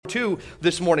2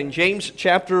 this morning. James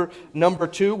chapter number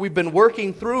 2. We've been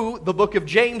working through the book of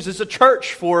James as a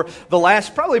church for the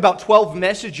last probably about 12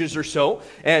 messages or so.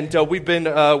 And we've been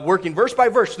working verse by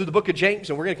verse through the book of James,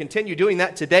 and we're going to continue doing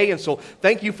that today. And so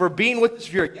thank you for being with us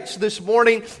if you're a guest this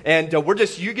morning. And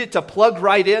you get to plug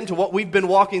right into what we've been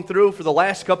walking through for the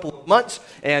last couple of months.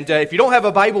 And if you don't have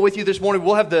a Bible with you this morning,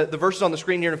 we'll have the verses on the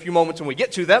screen here in a few moments when we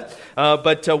get to them.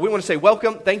 But we want to say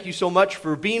welcome. Thank you so much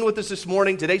for being with us this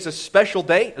morning. Today's a special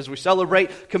day as we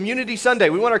celebrate Community Sunday.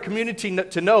 We want our community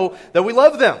to know that we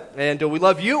love them and we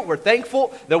love you. We're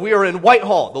thankful that we are in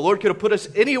Whitehall. The Lord could have put us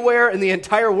anywhere in the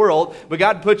entire world, but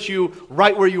God put you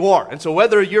right where you are. And so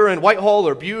whether you're in Whitehall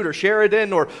or Butte or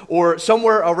Sheridan or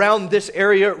somewhere around this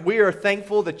area, we are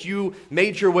thankful that you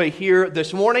made your way here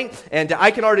this morning. And I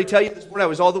can already tell you this morning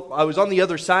I was on the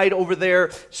other side over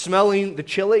there smelling the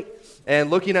chili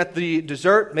and looking at the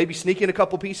dessert, maybe sneaking a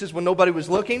couple pieces when nobody was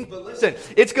looking. But listen,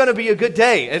 it's going to be a good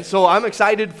day. And so I'm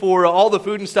excited for all the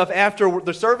food and stuff after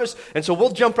the service. And so we'll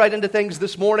jump right into things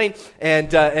this morning, and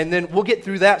then we'll get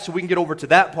through that so we can get over to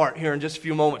that part here in just a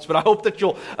few moments. But I hope that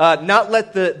you'll not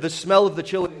let the smell of the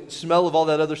chili, the smell of all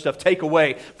that other stuff take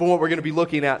away from what we're going to be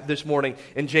looking at this morning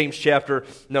in James chapter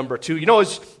number 2. You know,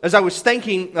 as I was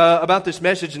thinking about this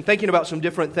message and thinking about some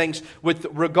different things with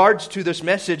regards to this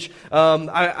message,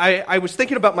 I was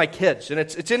thinking about my kids, and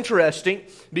it's interesting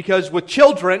because with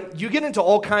children, you get into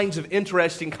all kinds of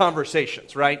interesting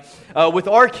conversations, right? With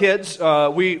our kids,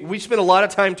 we spend a lot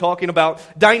of time talking about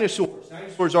dinosaurs.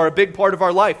 Dinosaurs are a big part of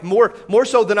our life, more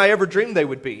so than I ever dreamed they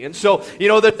would be. And so, you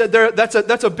know,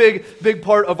 that's a big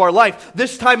part of our life.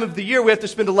 This time of the year, we have to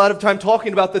spend a lot of time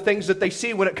talking about the things that they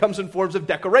see when it comes in forms of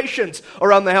decorations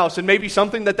around the house, and maybe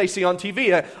something that they see on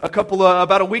TV.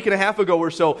 About a week and a half ago or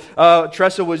so,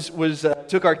 Tressa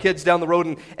took our kids down the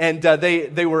road, and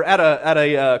they were at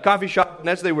a coffee shop, and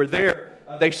as they were there,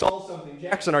 they saw something.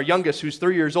 Jackson, our youngest, who's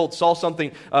 3 years old, saw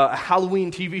something, a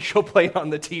Halloween TV show playing on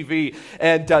the TV,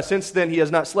 and since then he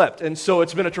has not slept. And so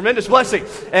it's been a tremendous blessing.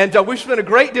 And we've spent a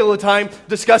great deal of time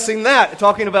discussing that,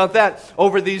 talking about that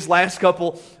over these last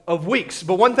couple of weeks.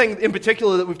 But one thing in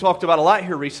particular that we've talked about a lot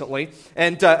here recently,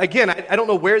 and again, I don't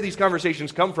know where these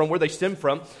conversations come from, where they stem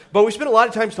from, but we spent a lot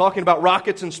of time talking about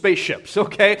rockets and spaceships,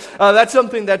 okay? That's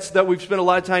something that we've spent a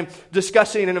lot of time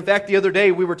discussing, and in fact, the other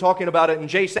day we were talking about it, and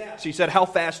Jay asked, he said, how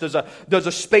fast does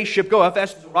a spaceship go? How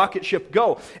fast does a rocket ship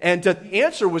go? And the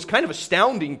answer was kind of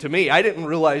astounding to me. I didn't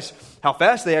realize how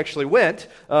fast they actually went,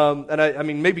 and I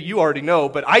mean, maybe you already know,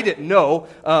 but I didn't know.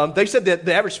 They said that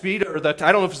the average speed, I don't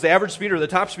know if it's the average speed or the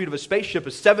top speed of a spaceship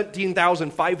is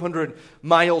 17,500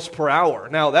 miles per hour.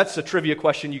 Now, that's a trivia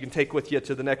question you can take with you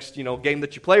to the next, game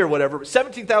that you play or whatever. But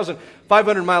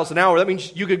 17,500 miles an hour, that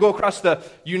means you could go across the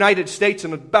United States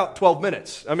in about 12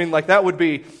 minutes. I mean, like, that would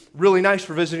be really nice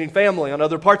for visiting family on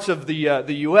other parts of the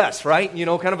U.S., right? Kind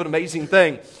of an amazing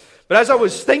thing. But as I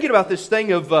was thinking about this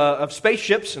thing of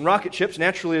spaceships and rocket ships,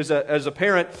 naturally as a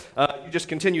parent, you just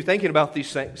continue thinking about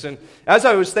these things. And as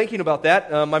I was thinking about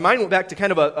that, my mind went back to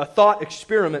kind of a thought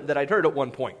experiment that I'd heard at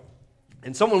one point.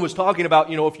 And someone was talking about,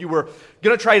 if you were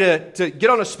going to try to get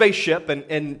on a spaceship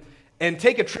and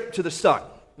take a trip to the sun.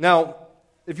 Now,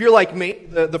 if you're like me,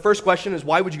 the first question is,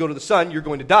 why would you go to the sun? You're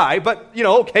going to die. But,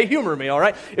 okay, humor me, all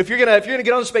right? If you're gonna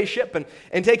get on a spaceship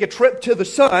and take a trip to the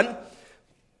sun,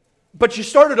 but you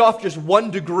started off just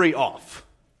 1 degree off.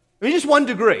 I mean, just 1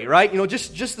 degree, right?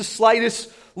 Just the slightest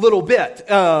little bit.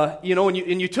 And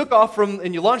you took off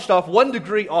and you launched off 1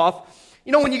 degree off.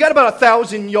 When you got about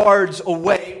 1,000 yards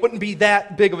away, it wouldn't be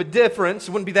that big of a difference.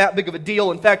 It wouldn't be that big of a deal.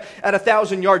 In fact, at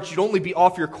 1,000 yards, you'd only be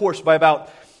off your course by about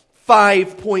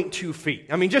 5.2 feet.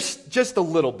 I mean, just a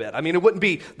little bit. I mean, it wouldn't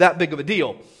be that big of a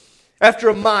deal. After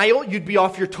a mile, you'd be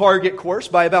off your target course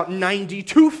by about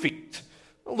 92 feet.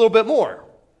 A little bit more.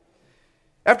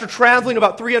 After traveling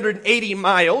about 380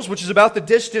 miles, which is about the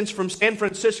distance from San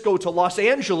Francisco to Los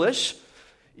Angeles,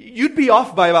 you'd be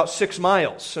off by about 6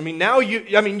 miles. I mean, now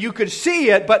you could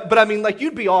see it, but I mean, like,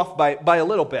 you'd be off by a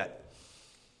little bit.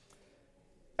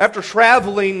 After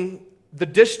traveling the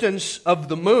distance of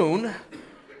the moon,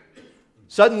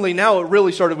 suddenly now it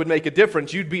really would make a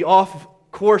difference. You'd be off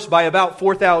course by about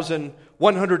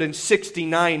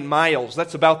 4,169 miles.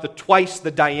 That's about twice the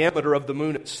diameter of the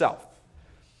moon itself.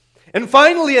 And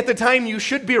finally, at the time you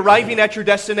should be arriving at your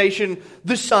destination,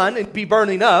 the sun, and be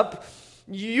burning up,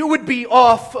 you would be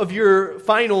off of your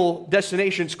final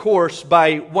destination's course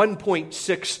by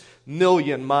 1.6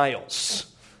 million miles.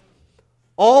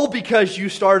 All because you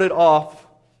started off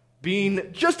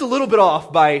being just a little bit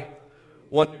off by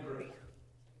 1 degree.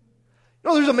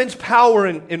 There's immense power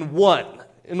in one.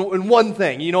 in one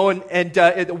thing,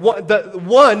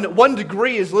 one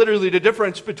degree is literally the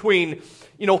difference between,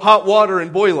 hot water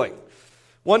and boiling.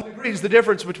 1 degree is the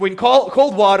difference between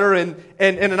cold water and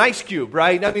an ice cube,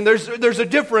 right? I mean, there's a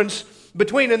difference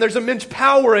between, and there's immense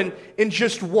power in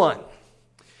just one.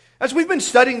 As we've been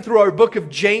studying through our book of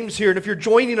James here, and if you're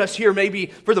joining us here maybe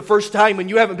for the first time and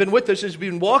you haven't been with us as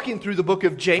we've been walking through the book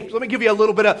of James, let me give you a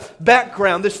little bit of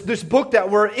background. This book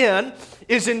that we're in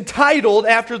is entitled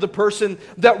after the person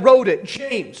that wrote it,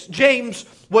 James. James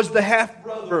was the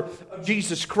half-brother of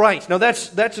Jesus Christ. Now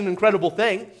that's an incredible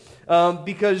thing.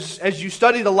 Because as you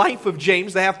study the life of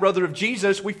James, the half-brother of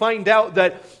Jesus, we find out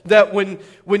that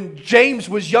when James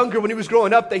was younger, when he was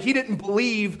growing up, that he didn't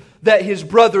believe that his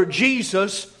brother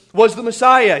Jesus was the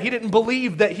Messiah. He didn't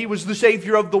believe that he was the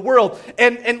Savior of the world.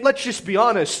 And let's just be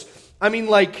honest. I mean,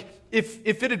 like, if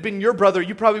it had been your brother,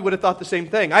 you probably would have thought the same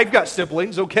thing. I've got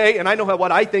siblings, okay, and I know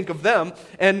what I think of them.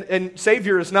 And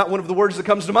Savior is not one of the words that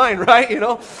comes to mind, right?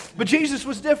 But Jesus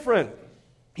was different.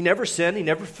 He never sinned. He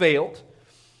never failed.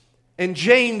 And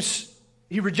James,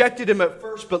 he rejected him at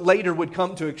first, but later would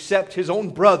come to accept his own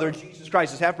brother, Jesus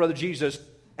Christ, his half-brother Jesus,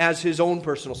 as his own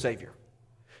personal Savior.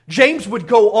 James would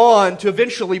go on to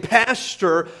eventually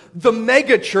pastor the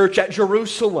megachurch at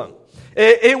Jerusalem.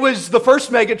 It was the first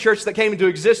megachurch that came into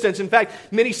existence. In fact,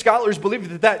 many scholars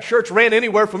believe that church ran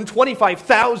anywhere from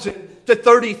 25,000 to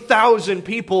 30,000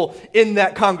 people in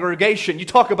that congregation. You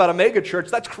talk about a megachurch,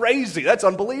 that's crazy, that's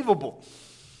unbelievable.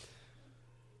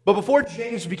 But before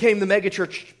James became the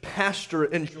megachurch pastor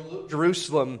in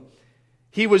Jerusalem,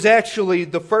 he was actually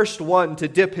the first one to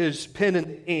dip his pen in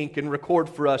the ink and record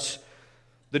for us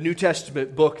the New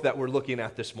Testament book that we're looking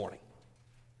at this morning.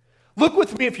 Look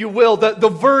with me, if you will, the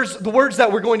words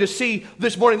that we're going to see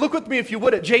this morning. Look with me, if you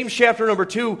would, at James chapter number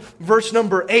 2, verse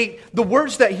number 8. The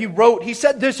words that he wrote, he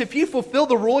said this, "If ye fulfill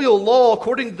the royal law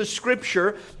according to the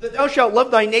Scripture, that thou shalt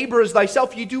love thy neighbor as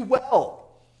thyself, ye do well."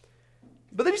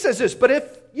 But then he says this, "But if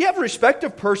ye have respect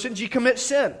of persons, ye commit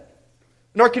sin,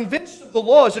 and are convinced of the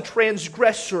law as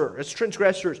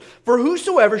transgressors. For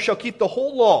whosoever shall keep the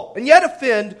whole law, and yet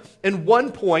offend in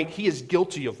one point, he is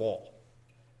guilty of all.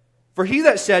 For he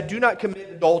that said, do not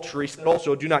commit adultery, said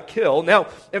also, do not kill. Now,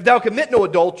 if thou commit no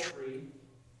adultery,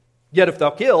 yet if thou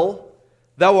kill,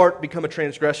 thou art become a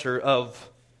transgressor of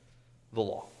the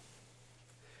law."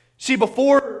 See,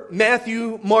 before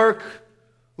Matthew, Mark,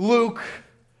 Luke,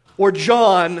 or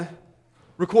John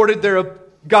recorded their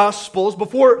Gospels,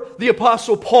 before the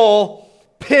Apostle Paul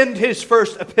penned his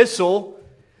first epistle,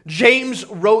 James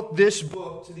wrote this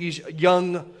book to these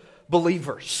young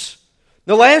believers.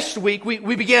 Now, last week,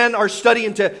 we began our study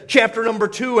into chapter number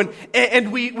 2,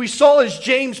 and we saw as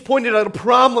James pointed out a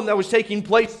problem that was taking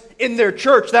place in their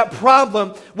church. That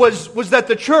problem was that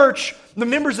the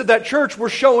members of that church were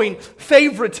showing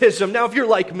favoritism. Now, if you're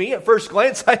like me, at first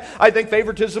glance, I think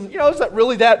favoritism, is not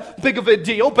really that big of a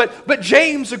deal. But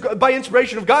James, by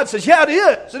inspiration of God, says, yeah, it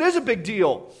is. It is a big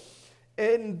deal.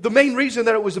 And the main reason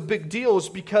that it was a big deal is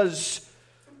because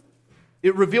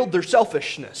it revealed their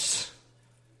selfishness.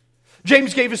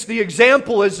 James gave us the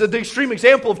example, as the extreme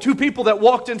example of two people that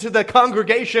walked into the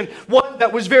congregation. One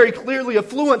that was very clearly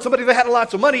affluent, somebody that had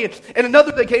lots of money, and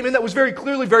another that came in that was very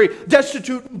clearly very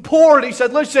destitute and poor. And he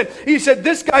said, listen,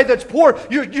 this guy that's poor,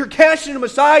 you're casting him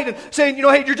aside and saying,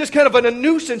 hey, you're just kind of a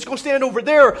nuisance. Go stand over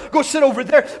there. Go sit over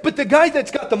there. But the guy that's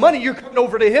got the money, you're coming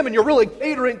over to him and you're really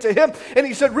catering to him. And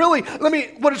he said, really,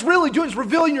 what it's really doing is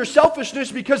revealing your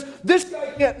selfishness, because this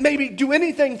guy can't maybe do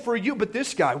anything for you, but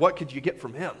this guy, what could you get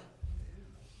from him?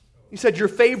 He said your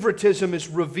favoritism is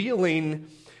revealing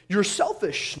your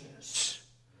selfishness.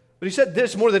 But he said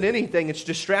this, more than anything, it's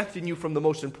distracting you from the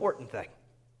most important thing.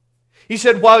 He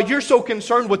said, while you're so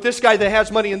concerned with this guy that has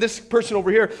money and this person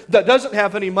over here that doesn't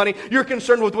have any money, you're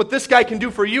concerned with what this guy can do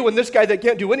for you and this guy that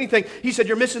can't do anything. He said,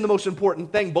 you're missing the most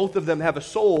important thing. Both of them have a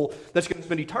soul that's going to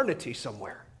spend eternity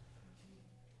somewhere.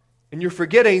 And you're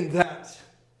forgetting that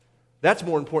that's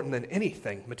more important than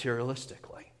anything materialistically.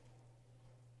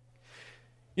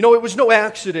 It was no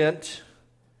accident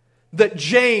that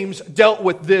James dealt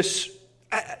with this,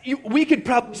 we could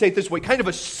probably say it this way, kind of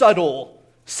a subtle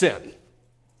sin.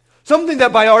 Something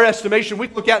that by our estimation, we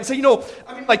look at and say,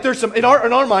 there's some, in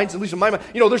our minds, at least in my mind,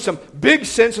 there's some big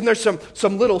sins and there's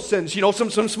some little sins,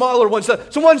 some smaller ones,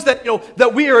 some ones that,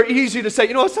 that we are easy to say,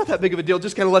 it's not that big of a deal,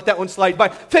 just kind of let that one slide by.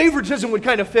 Favoritism would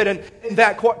kind of fit in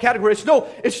that category.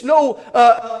 It's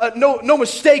no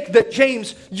mistake that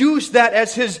James used that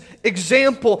as his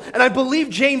example. And I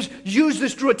believe James used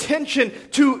this, drew attention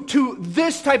to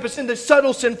this type of sin, this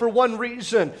subtle sin, for one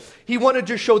reason. He wanted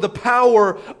to show the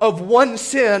power of one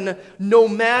sin, no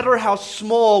matter how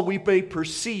small we may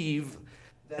perceive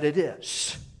that it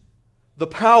is. The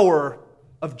power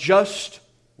of just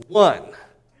one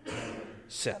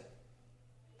sin.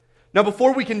 Now,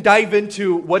 before we can dive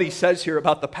into what he says here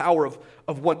about the power of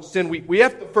one sin, we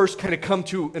have to first kind of come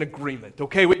to an agreement,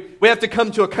 okay? We have to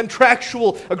come to a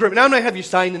contractual agreement. Now, I'm not going to have you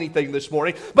sign anything this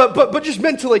morning, but just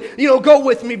mentally, go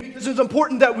with me, because it's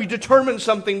important that we determine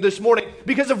something this morning.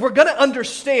 Because if we're going to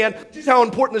understand just how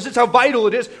important this is, how vital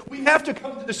it is, we have to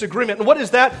come to this agreement. And what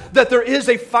is that? That there is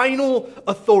a final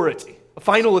authority. A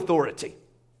final authority.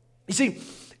 You see,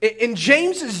 in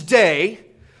James's day,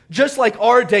 just like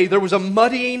our day, there was a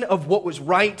muddying of what was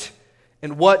right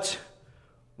and what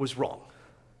was wrong.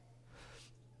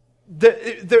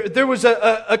 There was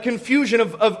a confusion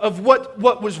of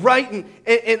what was right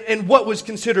and what was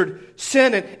considered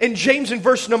sin. And in James in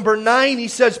verse number 9, he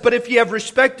says, "But if ye have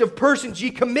respect of persons,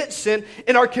 ye commit sin,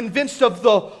 and are convinced of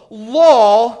the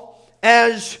law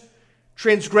as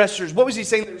transgressors." What was he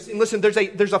saying? He was saying, listen,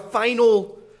 there's a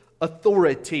final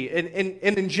authority. And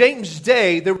in James'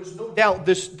 day, there was no doubt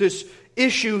this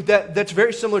issue that's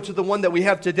very similar to the one that we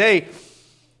have today.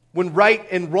 When right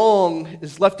and wrong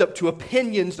is left up to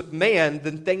opinions of man,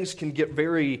 then things can get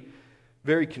very,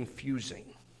 very confusing.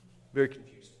 Very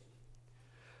confusing.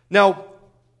 Now,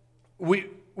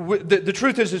 the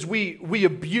truth is we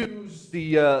abuse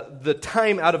the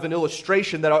time out of an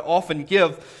illustration that I often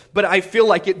give, but I feel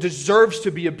like it deserves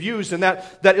to be abused. And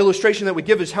that illustration that we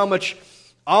give is how much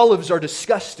olives are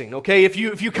disgusting, okay? If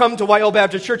you come to YL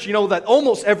Baptist Church, you know that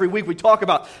almost every week we talk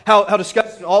about how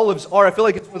disgusting olives are. I feel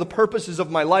like it's for the purposes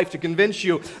of my life to convince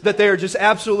you that they are just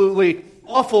absolutely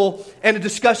awful and a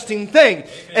disgusting thing.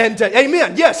 And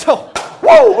amen, yes. Oh,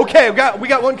 whoa, okay, we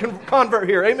got one convert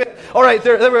here, amen. All right,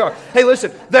 there we are. Hey,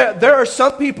 listen, there are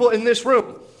some people in this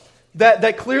room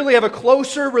that clearly have a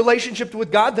closer relationship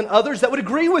with God than others that would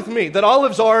agree with me that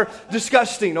olives are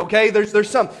disgusting, okay? There's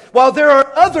some. While there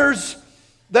are others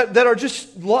that are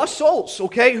just lost souls,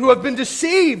 okay, who have been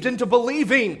deceived into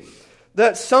believing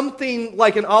that something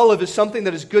like an olive is something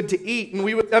that is good to eat. And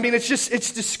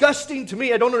it's disgusting to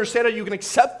me. I don't understand how you can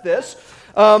accept this.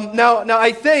 Now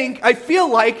I feel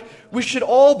like we should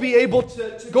all be able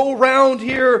to go around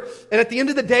here, and at the end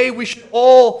of the day, we should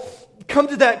all come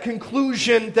to that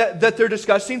conclusion that they're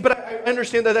disgusting, but I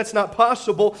understand that that's not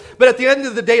possible. But at the end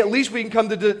of the day, at least we can come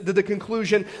to the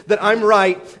conclusion that I'm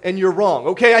right and you're wrong.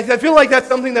 Okay, I feel like that's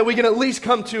something that we can at least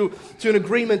come to an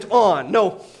agreement on.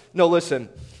 No, listen.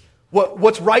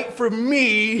 What's right for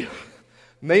me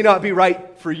may not be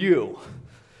right for you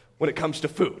when it comes to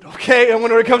food, okay? And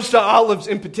when it comes to olives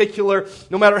in particular,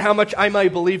 no matter how much I may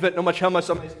believe it, no matter how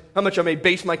much I may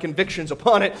base my convictions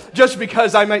upon it, just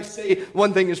because I might say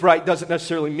one thing is right doesn't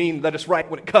necessarily mean that it's right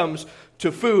when it comes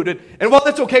to food. And while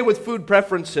that's okay with food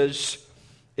preferences,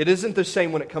 it isn't the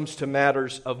same when it comes to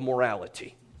matters of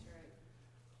morality.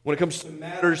 When it comes to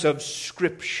matters of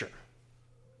Scripture.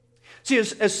 See,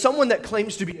 as someone that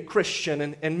claims to be a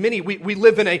Christian, and many, we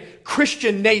live in a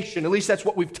Christian nation, at least that's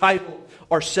what we've titled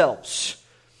ourselves.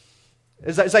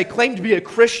 As I claim to be a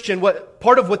Christian,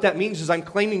 part of what that means is I'm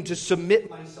claiming to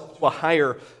submit myself to a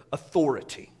higher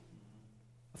authority.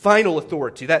 Final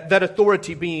authority, that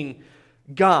authority being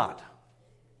God.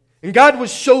 And God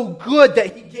was so good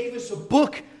that He gave us a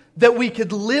book that we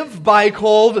could live by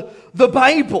called the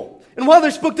Bible. And while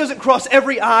this book doesn't cross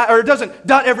every I, or doesn't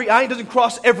dot every I, it doesn't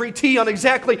cross every T on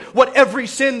exactly what every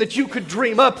sin that you could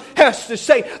dream up has to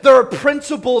say, there are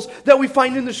principles that we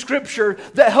find in the Scripture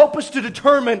that help us to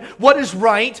determine what is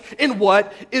right and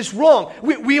what is wrong.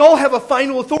 We all have a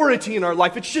final authority in our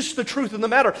life. It's just the truth of the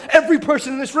matter. Every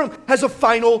person in this room has a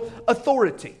final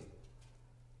authority.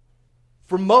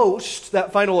 For most,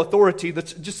 that final authority,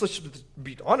 let's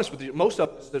be honest with you, most of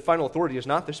us, the final authority is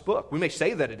not this book. We may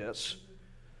say that it is.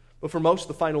 But for most,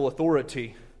 the final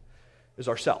authority is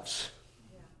ourselves.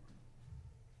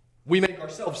 We make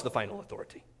ourselves the final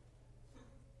authority.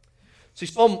 See,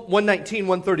 Psalm 119,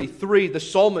 133, the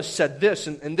psalmist said this,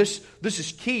 and this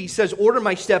is key. He says, "Order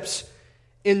my steps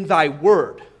in thy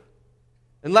word,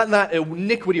 and let not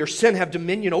iniquity or sin have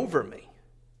dominion over me."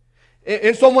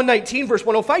 In Psalm 119, verse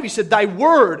 105, he said, "Thy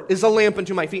word is a lamp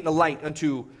unto my feet and a light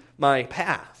unto my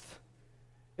path."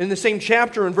 In the same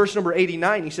chapter, in verse number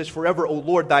 89, he says, "Forever, O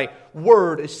Lord, thy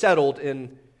word is settled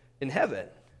in heaven."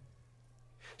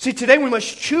 See, today we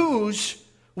must choose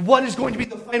what is going to be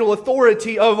the final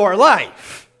authority of our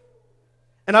life.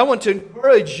 And I want to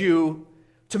encourage you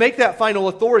to make that final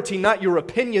authority not your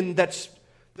opinion that's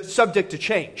subject to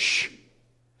change.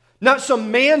 Not some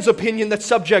man's opinion that's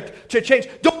subject to change.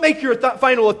 Don't make your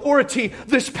final authority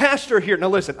this pastor here. Now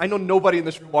listen, I know nobody in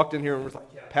this room walked in here and was like,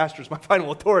 yeah, pastor's my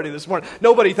final authority this morning.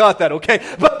 Nobody thought that, okay?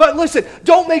 But listen,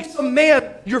 don't make some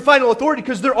man your final authority,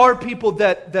 because there are people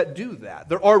that do that.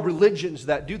 There are religions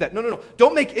that do that. No.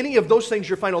 Don't make any of those things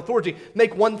your final authority.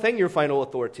 Make one thing your final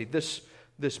authority, this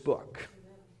book.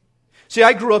 See,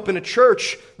 I grew up in a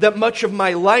church that much of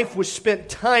my life was spent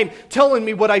time telling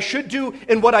me what I should do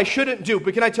and what I shouldn't do.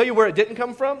 But can I tell you where it didn't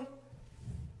come from?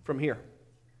 From here.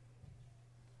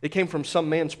 It came from some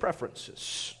man's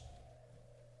preferences.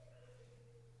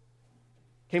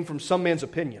 It came from some man's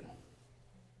opinion.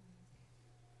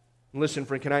 And listen,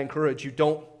 friend, can I encourage you,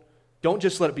 don't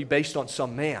just let it be based on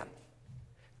some man.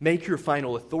 Make your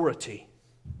final authority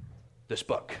this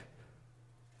book.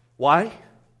 Why?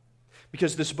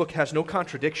 Because this book has no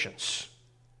contradictions.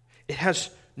 It has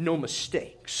no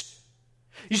mistakes.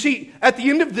 You see, at the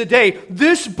end of the day,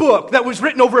 this book that was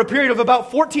written over a period of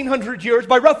about 1,400 years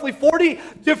by roughly 40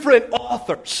 different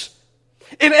authors,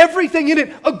 and everything in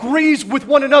it agrees with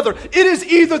one another. It is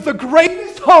either the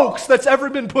greatest hoax that's ever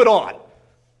been put on,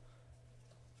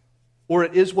 or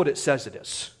it is what it says it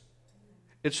is.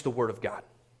 It's the Word of God.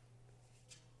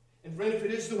 And friend, if it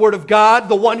is the Word of God,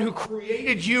 the one who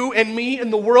created you and me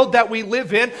and the world that we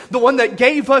live in, the one that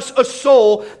gave us a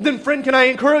soul, then friend, can I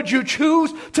encourage you,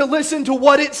 choose to listen to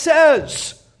what it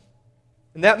says.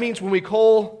 And that means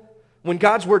when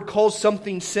God's Word calls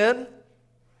something sin,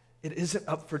 it isn't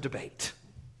up for debate.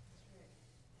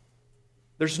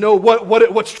 There's no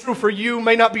what's true for you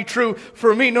may not be true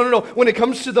for me. No. When it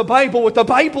comes to the Bible, what the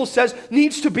Bible says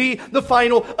needs to be the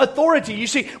final authority. You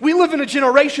see, we live in a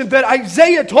generation that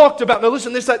Isaiah talked about. Now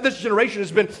listen, this generation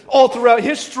has been all throughout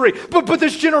history. But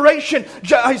this generation,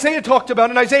 Isaiah talked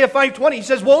about in Isaiah 5:20, he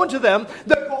says, woe unto them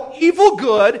that call evil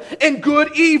good and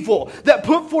good evil, that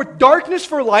put forth darkness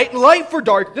for light and light for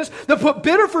darkness, that put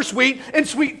bitter for sweet and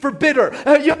sweet for bitter.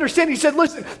 You understand? He said,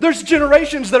 listen, there's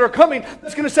generations that are coming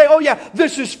that's going to say, oh yeah,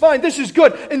 this is fine, this is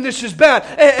good, and this is bad.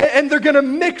 And they're going to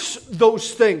mix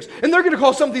those things. And they're going to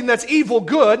call something that's evil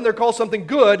good, and they're call something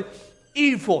good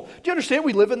evil. Do you understand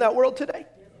we live in that world today?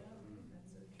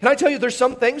 Can I tell you, there's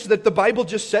some things that the Bible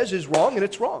just says is wrong, and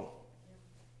it's wrong.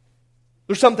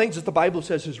 There's some things that the Bible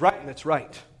says is right, and it's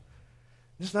right.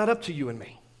 It's not up to you and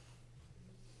me.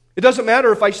 It doesn't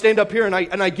matter if I stand up here and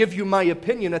I give you my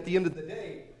opinion at the end of the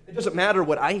day. It doesn't matter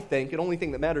what I think. The only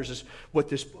thing that matters is what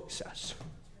this book says.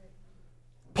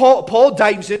 Paul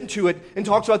dives into it and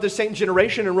talks about this same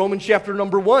generation in Romans chapter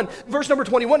number 1. Verse number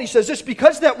 21, he says this,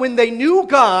 because that when they knew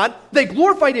God, they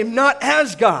glorified Him not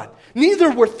as God, neither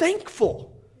were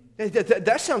thankful.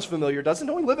 That sounds familiar, doesn't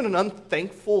it? Don't we live in an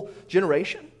unthankful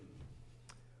generation?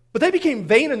 But they became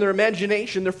vain in their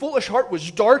imagination. Their foolish heart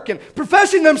was darkened.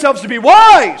 Professing themselves to be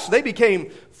wise, they became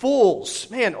fools.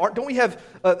 Man, don't we have,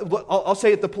 I'll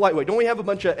say it the polite way, don't we have a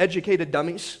bunch of educated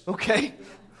dummies? Okay?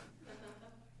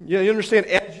 Yeah, you understand,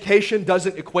 education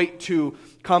doesn't equate to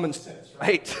common sense,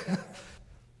 right?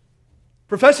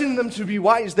 Professing them to be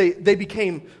wise, they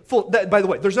became full. By the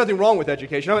way, there's nothing wrong with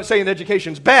education. I'm not saying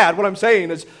education's bad. What I'm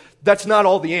saying is that's not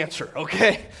all the answer,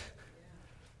 okay?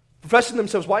 Professing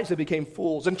themselves wise, they became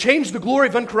fools, and changed the glory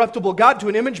of uncorruptible God to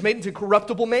an image made into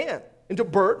corruptible man, into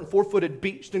bird and four-footed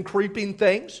beast and creeping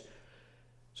things.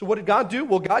 So what did God do?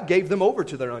 Well, God gave them over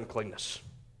to their uncleanness,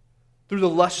 through the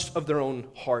lust of their own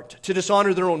heart, to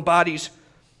dishonor their own bodies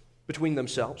between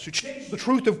themselves, who changed the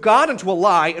truth of God into a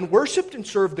lie and worshiped and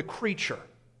served the creature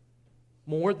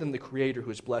more than the Creator, who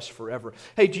is blessed forever.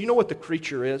 Hey, do you know what the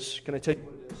creature is? Can I tell you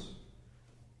what it is?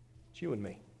 It's you and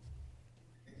me.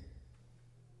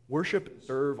 Worship and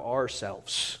serve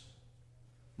ourselves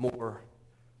more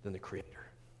than the Creator.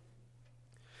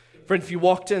 Friend, if you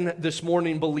walked in this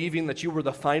morning believing that you were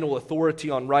the final authority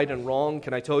on right and wrong,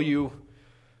 can I tell you,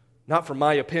 not from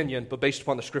my opinion, but based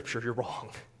upon the Scripture, you're wrong.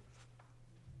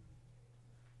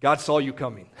 God saw you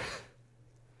coming.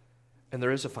 And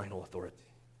there is a final authority.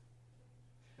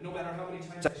 And no matter how many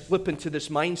times I slip into this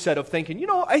mindset of thinking,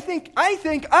 I think,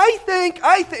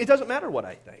 it doesn't matter what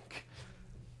I think.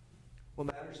 What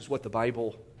matters is what the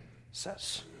Bible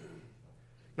says.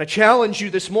 And I challenge you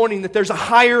this morning that there's a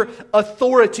higher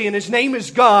authority, and His name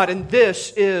is God, and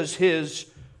this is His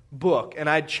book. And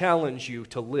I challenge you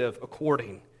to live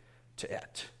according to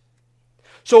it.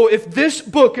 So if this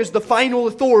book is the final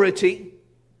authority,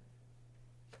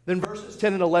 then verses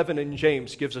 10 and 11 in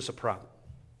James gives us a problem.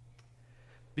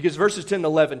 Because verses 10 and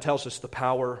 11 tells us the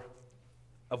power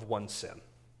of one sin.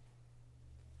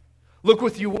 Look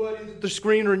with you would at the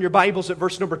screen or in your Bibles at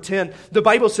verse number 10. The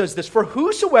Bible says this, for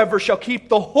whosoever shall keep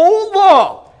the whole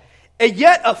law and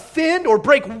yet offend or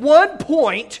break one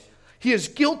point, He is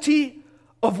guilty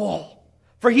of all.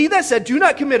 For he that said, do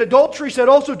not commit adultery, said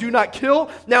also, do not kill.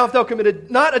 Now if thou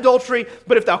committed not adultery,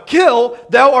 but if thou kill,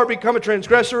 thou art become a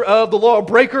transgressor of the law, a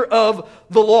breaker of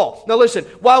the law. Now listen,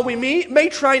 while we may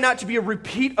try not to be a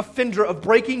repeat offender of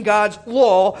breaking God's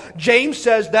law, James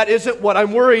says that isn't what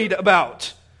I'm worried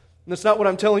about. And that's not what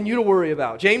I'm telling you to worry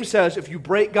about. James says if you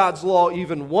break God's law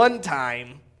even one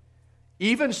time,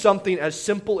 even something as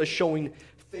simple as showing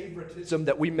favoritism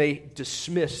that we may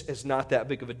dismiss as not that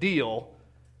big of a deal,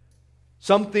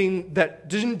 something that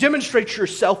demonstrates your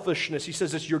selfishness, he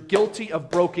says you're guilty of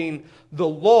breaking the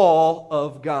law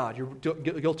of God. You're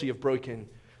guilty of breaking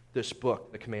this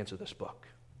book, the commands of this book.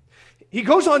 He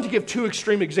goes on to give two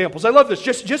extreme examples. I love this.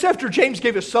 Just after James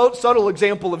gave a subtle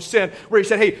example of sin, where he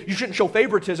said, hey, you shouldn't show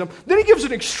favoritism, then he gives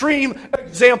an extreme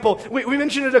example. We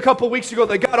mentioned it a couple weeks ago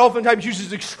that God oftentimes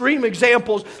uses extreme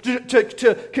examples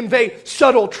to convey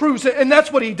subtle truths, and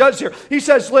that's what he does here. He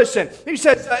says, listen, he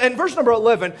says in verse number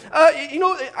 11,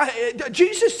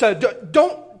 Jesus said,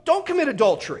 don't commit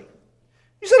adultery.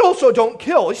 He said also, don't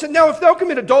kill. He said, now if thou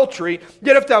commit adultery,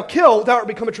 yet if thou kill, thou art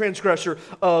become a transgressor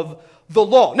of the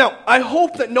law. Now, I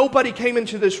hope that nobody came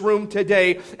into this room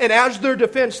today and as their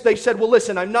defense they said, well,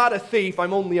 listen, I'm not a thief,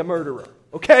 I'm only a murderer.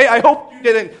 Okay? I hope you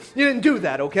didn't do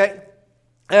that, okay?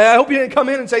 I hope you didn't come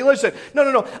in and say, listen,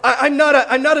 no, I'm not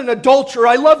an adulterer.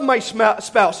 I love my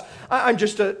spouse. I'm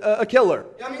just a killer.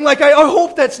 I mean, I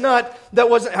hope that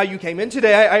wasn't how you came in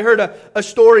today. I heard a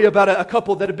story about a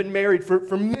couple that had been married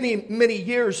for many, many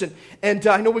years. And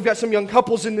I know we've got some young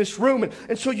couples in this room.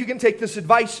 And so you can take this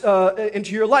advice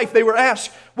into your life. They were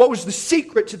asked what was the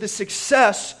secret to the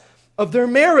success of their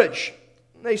marriage.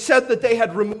 They said that they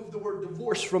had removed the word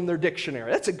divorce from their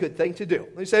dictionary. That's a good thing to do.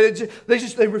 They said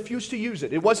they refused to use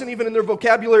it. It wasn't even in their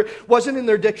vocabulary, wasn't in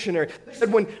their dictionary. They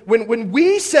said when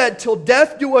we said till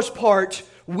death do us part,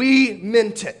 we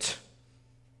meant it.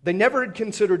 They never had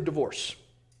considered divorce.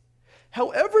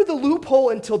 However, the loophole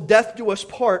until death do us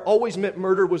part always meant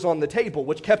murder was on the table,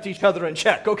 which kept each other in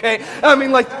check, okay? I mean,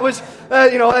 it was,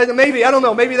 maybe, I don't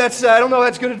know, maybe that's, I don't know,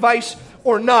 that's good advice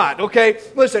or not, okay?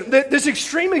 Listen, this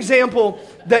extreme example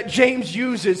that James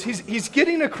uses, he's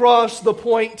getting across the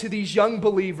point to these young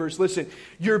believers. Listen,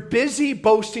 you're busy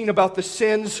boasting about the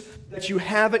sins that you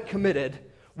haven't committed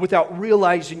without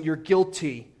realizing you're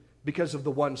guilty because of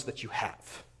the ones that you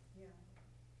have.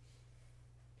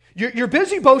 You're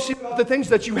busy boasting about the things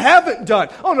that you haven't done.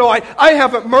 Oh, no, I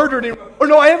haven't murdered anyone. Or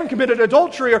no, I haven't committed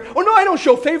adultery. Or no, I don't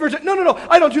show favors. No,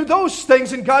 I don't do those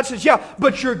things. And God says, yeah,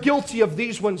 but you're guilty of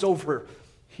these ones over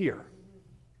here.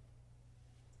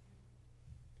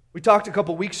 We talked a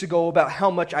couple weeks ago about how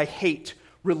much I hate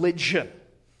religion.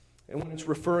 And when it's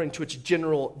referring to its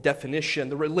general definition,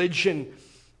 the religion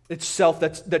itself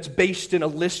that's based in a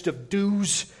list of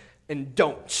do's and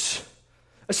don'ts.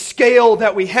 A scale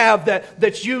that we have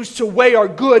that's used to weigh our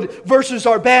good versus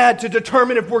our bad to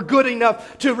determine if we're good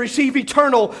enough to receive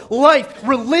eternal life.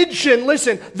 Religion,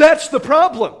 listen, that's the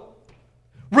problem.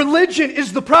 Religion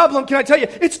is the problem. Can I tell you,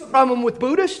 it's the problem with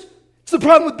Buddhists. It's the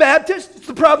problem with Baptists. It's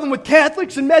the problem with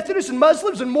Catholics and Methodists and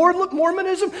Muslims and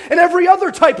Mormonism and every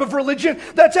other type of religion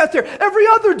that's out there. Every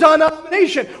other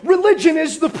denomination. Religion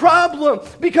is the problem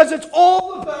because it's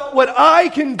all about what I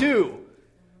can do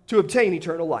to obtain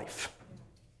eternal life.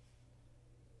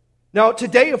 Now,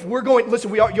 today, if we're going,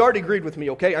 listen, you already agreed with me,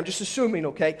 okay? I'm just assuming,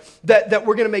 okay, that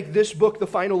we're going to make this book the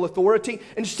final authority.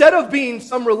 Instead of being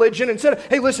some religion, instead of,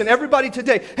 hey, listen, everybody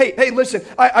today, hey, listen,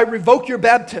 I revoke your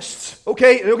Baptists,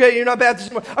 okay, you're not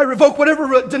Baptist anymore. I revoke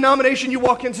whatever denomination you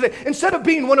walk in today. Instead of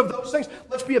being one of those things,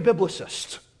 let's be a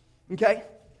biblicist, okay?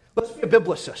 Let's be a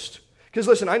biblicist. Because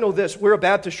listen, I know this, we're a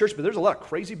Baptist church, but there's a lot of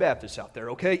crazy Baptists out there,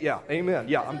 okay? Yeah, amen.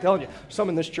 Yeah, I'm telling you, some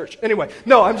in this church. Anyway,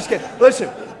 no, I'm just kidding. Listen,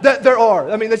 there are.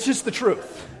 I mean, that's just the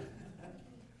truth.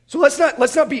 So let's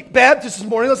not be Baptists this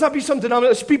morning. Let's not be some denomination.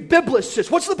 Let's be biblicists.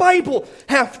 What's the Bible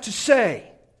have to say?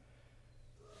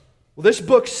 Well, this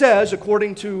book says,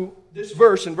 according to this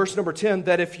verse, in verse number 10,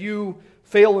 that if you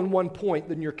fail in one point,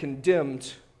 then you're condemned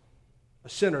a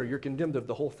sinner. You're condemned of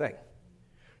the whole thing.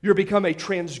 You're become a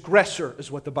transgressor, is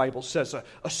what the Bible says,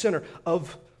 a sinner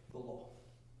of the law.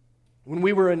 When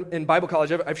we were in Bible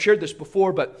college, I've shared this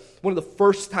before, but one of the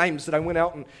first times that I went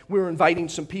out and we were inviting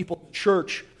some people to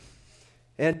church,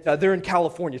 and they're in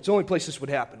California. It's the only place this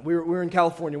would happen. We were in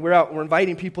California. We're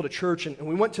inviting people to church, and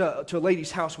we went to a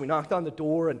lady's house. We knocked on the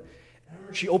door, and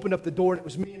she opened up the door, and it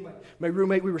was me and my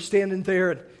roommate. We were standing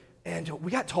there, and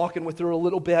we got talking with her a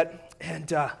little bit,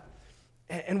 and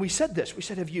we said this. We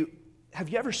said, Have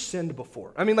you ever sinned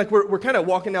before? I mean, we're kind of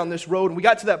walking down this road, and we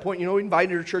got to that point, we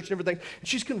invited her to church and everything, and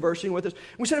she's conversing with us.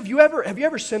 And we said, have you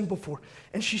ever sinned before?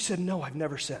 And she said, no, I've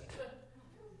never sinned.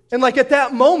 And like at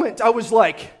that moment, I was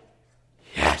like,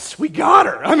 yes, we got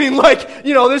her. I mean, like,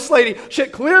 this lady,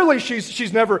 clearly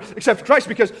she's never accepted Christ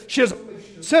because she's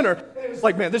a sinner. And it was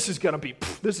like, man, this is going to be,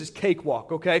 this is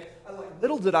cakewalk, okay?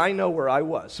 Little did I know where I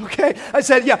was, okay? I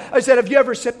said, have you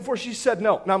ever sinned before? She said,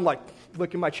 no. And I'm like,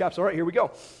 licking my chops. All right, here we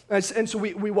go. And so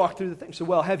we walked through the thing. So,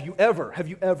 well, have you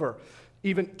ever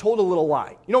even told a little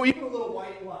lie? Even a little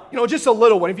white lie. Just a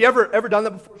little one. Have you ever done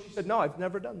that before? She said, no, I've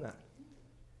never done that.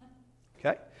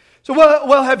 Okay? So,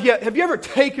 well, have you ever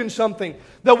taken something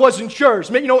that wasn't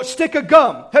yours? Maybe, a stick of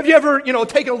gum. Have you ever,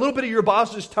 taken a little bit of your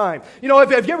boss's time? Have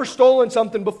you ever stolen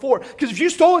something before? Because if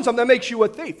you've stolen something, that makes you a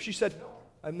thief. She said, no,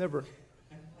 I've never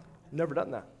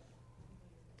done that.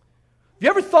 Have you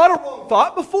ever thought a wrong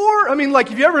thought before? I mean, like,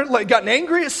 have you ever gotten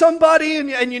angry at somebody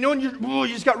and you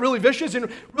just got really vicious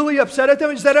and really upset at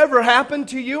them? Has that ever happened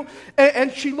to you?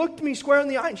 And she looked me square in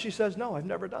the eye and she says, no, I've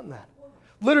never done that.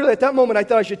 Literally, at that moment, I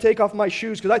thought I should take off my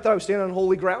shoes because I thought I was standing on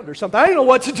holy ground or something. I didn't know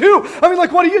what to do. I mean,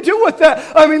 like, what do you do with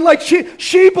that? I mean, like,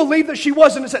 she believed that she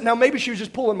wasn't a sinner. Now, maybe she was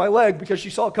just pulling my leg because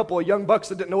she saw a couple of young bucks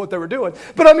that didn't know what they were doing.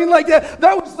 But I mean, like,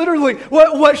 that was literally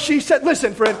what she said.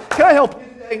 Listen, friend, can I help you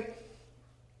today?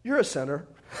 You're a sinner.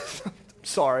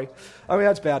 Sorry. I mean,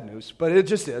 that's bad news, but it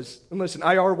just is. And listen,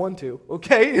 I are one too,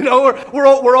 okay? We're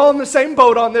all in the same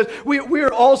boat on this. We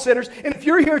are all sinners. And if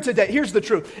you're here today, here's the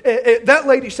truth. That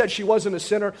lady said she wasn't a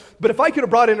sinner, but if I could have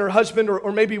brought in her husband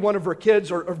or maybe one of her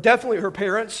kids or definitely her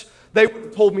parents, they would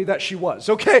have told me that she was,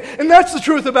 okay? And that's the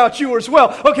truth about you as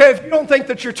well, okay? If you don't think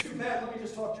that you're too bad, let me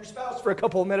just talk to your spouse for a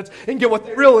couple of minutes and get what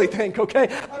they really think,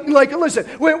 okay? I mean, like, listen,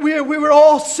 we were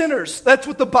all sinners. That's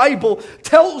what the Bible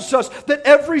tells us, that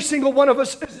every single one of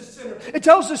us is a sinner. It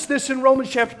tells us this in Romans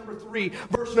chapter number 3,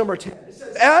 verse number 10. It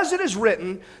says, as it is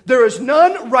written, there is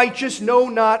none righteous, no,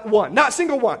 not one. Not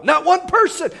single one. Not one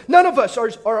person. None of us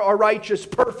are righteous,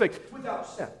 perfect, without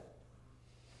sin.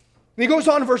 And he goes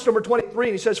on in verse number 23,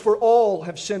 and he says, for all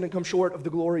have sinned and come short of the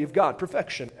glory of God.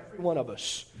 Perfection. Every one of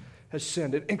us has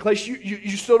sinned. In case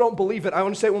you still don't believe it, I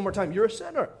want to say it one more time. You're a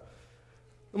sinner.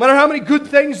 No matter how many good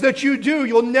things that you do,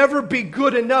 you'll never be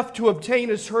good enough to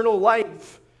obtain eternal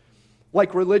life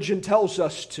like religion tells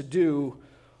us to do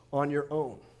on your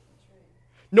own.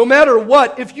 No matter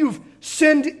what, if you've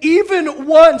sinned even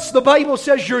once, the Bible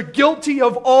says you're guilty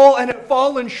of all and have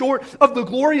fallen short of the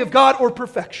glory of God or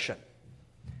perfection.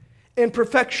 And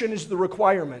perfection is the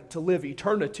requirement to live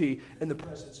eternity in the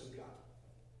presence of God.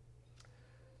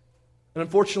 And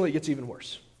unfortunately, it gets even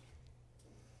worse.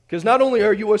 Because not only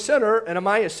are you a sinner, and am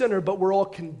I a sinner, but we're all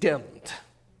condemned.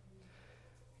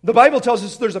 The Bible tells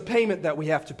us there's a payment that we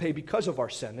have to pay because of our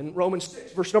sin. In Romans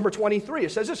 6, verse number 23,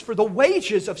 it says this, for the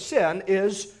wages of sin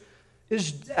is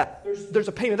death. There's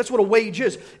a payment. That's what a wage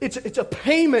is. It's a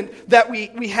payment that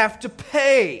we have to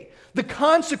pay. The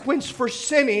consequence for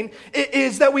sinning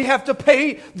is that we have to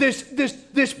pay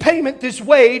this payment, this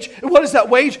wage. And what is that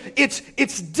wage?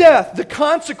 It's death. The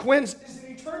consequence is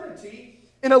an eternity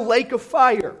in a lake of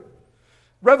fire.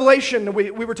 Revelation,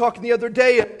 we were talking the other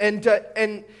day,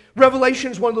 and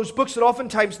Revelation is one of those books that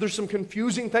oftentimes there's some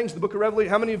confusing things. The book of Revelation.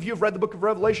 How many of you have read the book of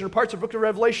Revelation or parts of the book of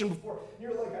Revelation before?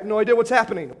 You're like, I have no idea what's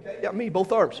happening. Okay, yeah, me,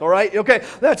 both arms. All right, okay,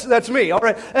 that's me. All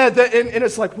right, and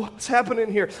it's like, what's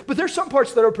happening here? But there's some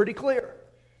parts that are pretty clear.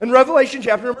 In Revelation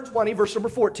chapter number 20, verse number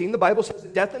 14, the Bible says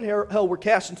that death and hell were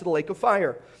cast into the lake of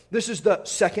fire. This is the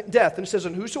second death, and it says,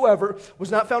 and whosoever was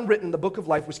not found written in the book of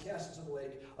life was cast into the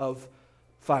lake of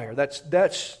fire.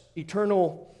 That's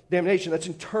eternal damnation. That's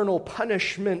eternal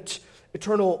punishment,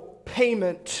 eternal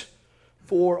payment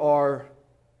for our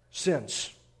sins.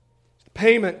 The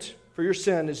payment for your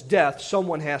sin is death.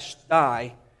 Someone has to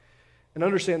die. And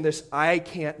understand this, I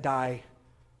can't die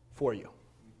for you.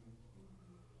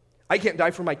 I can't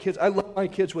die for my kids. I love my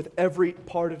kids with every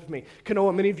part of me.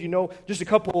 Kanoa, many of you know, just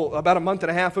about a month and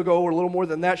a half ago, or a little more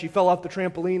than that, she fell off the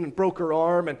trampoline and broke her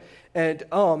arm. And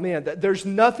oh man, there's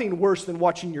nothing worse than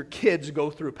watching your kids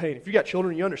go through pain. If you got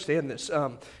children, you understand this.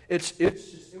 It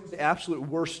was the absolute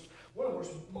worst, one of the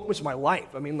worst moments of my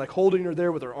life. I mean, like holding her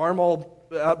there with her arm all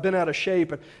been out of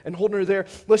shape and holding her there.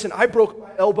 Listen, I broke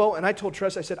my elbow, and I told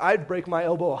Tress, I said, I'd break my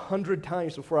elbow 100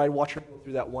 times before I'd watch her go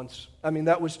through that once. I mean,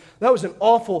 that was an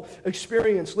awful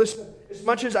experience. Listen, as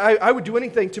much as I would do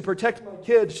anything to protect my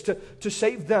kids, to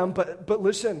save them, but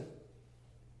listen,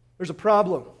 there's a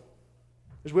problem.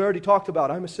 As we already talked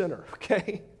about, I'm a sinner,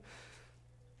 okay?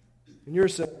 And you're a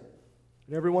sinner.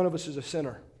 And every one of us is a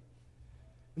sinner.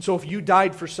 And so if you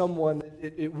died for someone,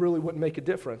 it really wouldn't make a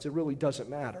difference. It really doesn't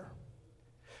matter.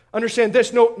 Understand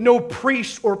this, no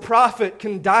priest or prophet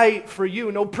can die for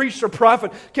you. No priest or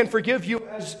prophet can forgive you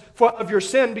of your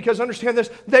sin, because understand this,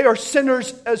 they are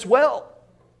sinners as well.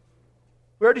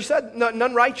 We already said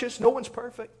none righteous, no one's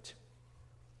perfect.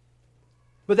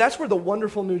 But that's where the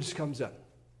wonderful news comes in.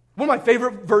 One of my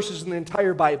favorite verses in the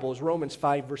entire Bible is Romans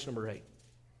 5, verse number 8. It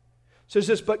says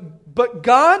this, but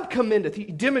God commendeth, He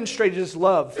demonstrated His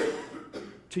love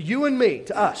to you and me,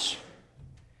 to us,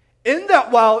 in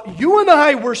that while you and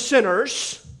I were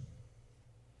sinners,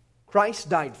 Christ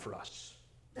died for us.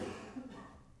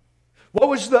 What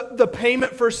was the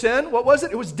payment for sin? What was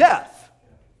it? It was death.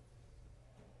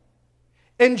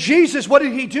 And Jesus, what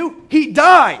did He do? He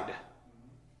died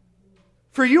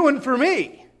for you and for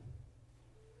me.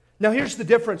 Now here's the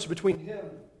difference between Him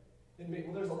and me.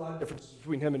 Well, there's a lot of differences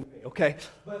between Him and me, okay?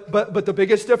 But the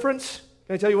biggest difference,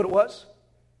 can I tell you what it was?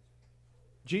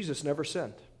 Jesus never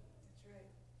sinned.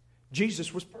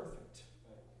 Jesus was perfect.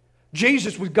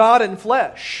 Jesus was God in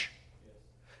flesh.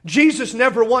 Jesus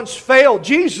never once failed.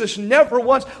 Jesus never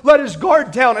once let His guard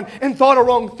down and thought a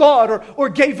wrong thought or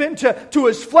gave in to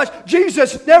His flesh.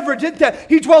 Jesus never did that.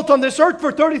 He dwelt on this earth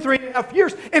for 33 and a half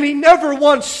years, and He never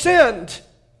once sinned.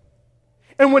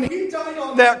 And when He died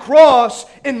on that cross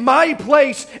in my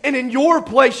place and in your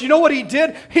place, you know what He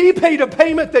did? He paid a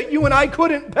payment that you and I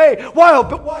couldn't pay.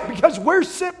 Why? Because we're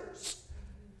sinners.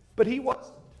 But He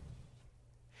wasn't.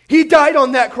 He died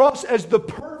on that cross as the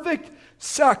perfect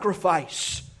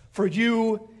sacrifice for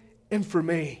you and for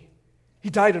me. He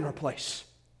died in our place.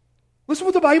 Listen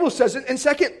what the Bible says in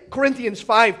 2 Corinthians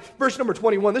 5, verse number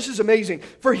 21. This is amazing.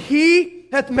 For He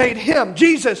hath made Him,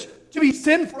 Jesus, to be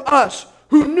sin for us,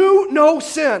 who knew no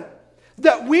sin,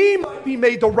 that we might be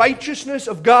made the righteousness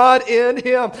of God in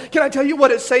Him. Can I tell you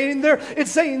what it's saying there?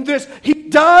 It's saying this. He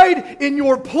died in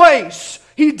your place.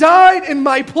 He died in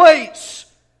my place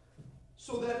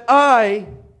so that I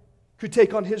could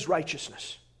take on His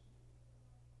righteousness.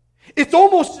 It's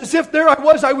almost as if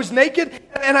I was naked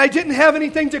and I didn't have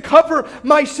anything to cover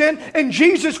my sin, and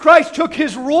Jesus Christ took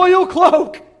His royal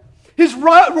cloak, His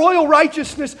royal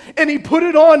righteousness, and He put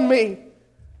it on me.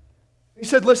 He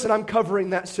said, listen, I'm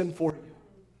covering that sin for you.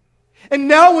 And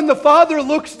now when the Father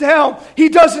looks down, He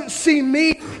doesn't see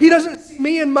me. He doesn't see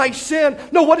me in my sin.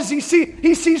 No, what does He see?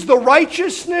 He sees the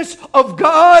righteousness of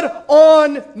God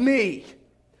on me.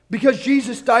 Because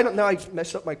Jesus died on... Now I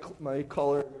messed up my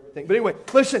color and everything. But anyway,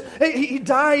 listen. He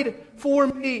died for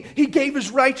me. He gave His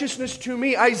righteousness to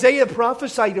me. Isaiah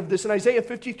prophesied of this in Isaiah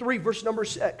 53, verse number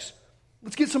 6.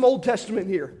 Let's get some Old Testament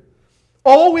here.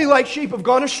 All we like sheep have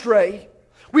gone astray.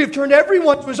 We have turned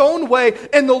everyone to his own way,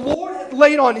 and the Lord hath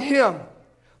laid on Him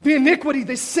the iniquity,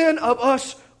 the sin of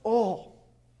us all.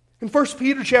 In 1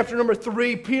 Peter chapter number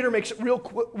 3, Peter makes it real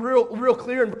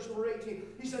clear in verse number 18.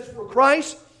 He says, for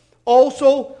Christ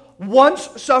also once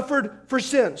suffered for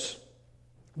sins,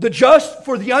 the just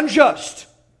for the unjust,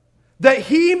 that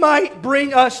He might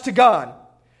bring us to God,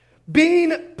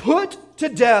 being put to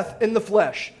death in the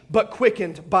flesh, but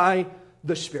quickened by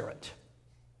the Spirit.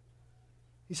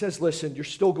 He says, listen, you're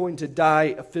still going to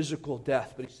die a physical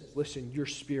death. But He says, listen, your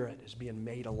spirit is being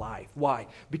made alive. Why?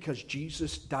 Because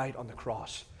Jesus died on the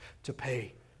cross to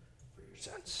pay for your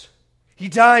sins. He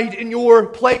died in your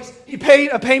place. He paid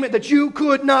a payment that you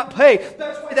could not pay.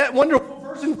 That's why that wonderful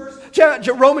verse in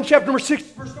Romans chapter number 6,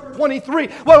 verse number 23.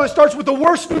 Well, it starts with the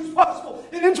worst news possible.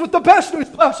 It ends with the best news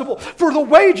possible. For the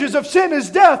wages of sin is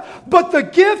death, but the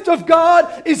gift of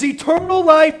God is eternal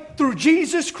life through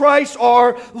Jesus Christ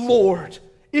our Lord.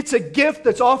 It's a gift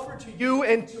that's offered to you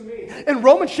and to me. And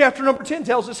Romans chapter number 10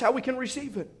 tells us how we can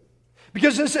receive it.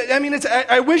 Because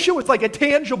I wish it was like a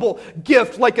tangible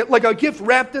gift, like a gift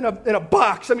wrapped in a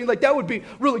box. I mean, like that would be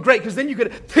really great because then you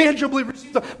could tangibly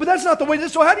receive it. But that's not the way it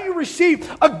is. So how do you receive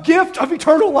a gift of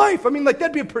eternal life? I mean, like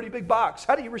that'd be a pretty big box.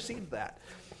 How do you receive that?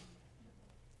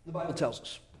 The Bible tells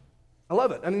us. I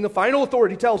love it. I mean, the final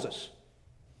authority tells us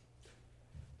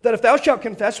that if thou shalt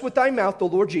confess with thy mouth the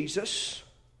Lord Jesus,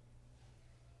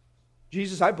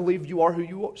 I believe you are who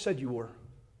you said you were.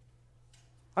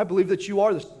 I believe that you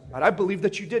are the Son of God. I believe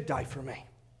that you did die for me.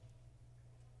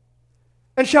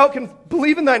 And shalt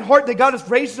believe in thine heart that God has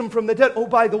raised Him from the dead. Oh,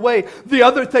 by the way, the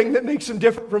other thing that makes Him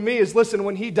different from me is, listen,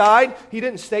 when He died, He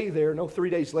didn't stay there. No, 3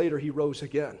 days later, He rose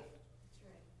again.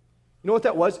 You know what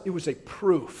that was? It was a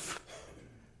proof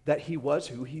that He was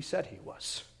who He said He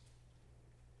was.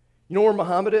 You know where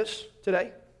Muhammad is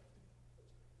today?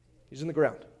 He's in the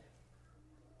ground.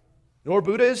 You know where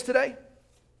Buddha is today?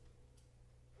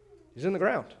 He's in the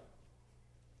ground.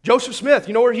 Joseph Smith,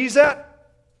 you know where he's at?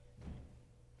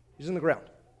 He's in the ground.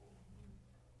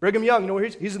 Brigham Young, you know where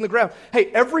he's in the ground. Hey,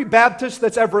 every Baptist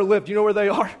that's ever lived, you know where they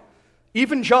are?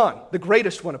 Even John, the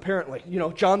greatest one apparently. You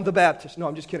know, John the Baptist. No,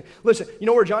 I'm just kidding. Listen, you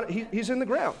know where John, he's in the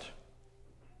ground.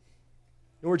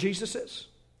 You know where Jesus is?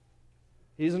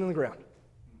 He's in the ground.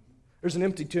 There's an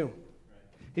empty tomb.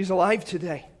 He's alive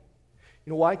today.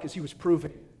 You know why? Because he was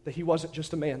proving that he wasn't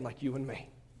just a man like you and me.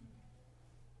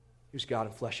 He was God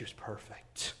in flesh. He was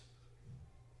perfect.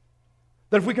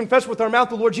 That if we confess with our mouth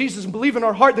the Lord Jesus and believe in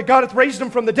our heart that God hath raised him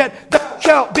from the dead, thou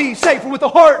shalt be saved. For with the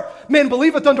heart man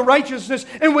believeth unto righteousness,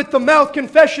 and with the mouth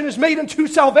confession is made unto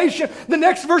salvation. The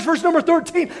next verse, verse number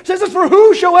 13, says this, for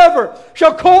whosoever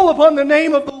shall call upon the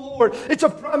name of the Lord, it's a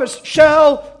promise,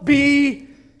 shall be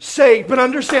saved. But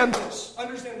understand this.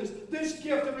 This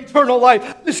gift of eternal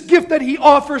life, this gift that he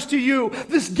offers to you,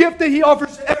 this gift that he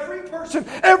offers to every person,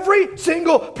 every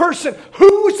single person,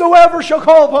 whosoever shall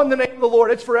call upon the name of the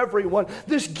Lord, it's for everyone.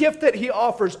 This gift that he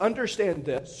offers, understand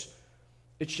this,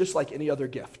 it's just like any other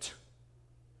gift.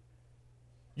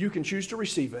 You can choose to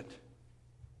receive it,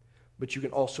 but you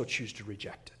can also choose to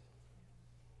reject it.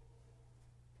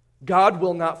 God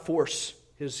will not force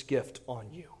his gift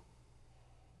on you.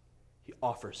 He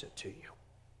offers it to you,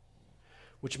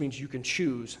 which means you can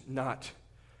choose not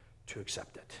to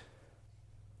accept it.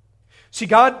 See,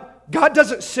 God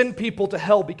doesn't send people to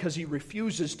hell because he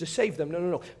refuses to save them.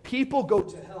 No. People go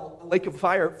to hell, a lake of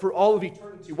fire, for all of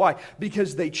eternity. Why?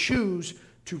 Because they choose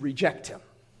to reject him.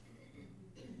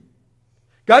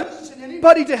 God doesn't send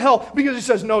anybody to hell because he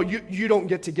says, no, you don't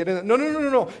get to get in it.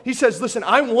 No. He says, listen,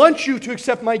 I want you to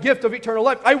accept my gift of eternal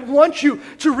life. I want you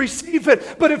to receive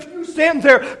it. But if you stand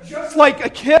there just like a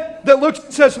kid that looks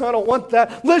and says, I don't want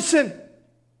that, listen,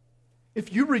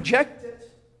 if you reject it,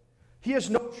 he has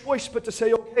no choice but to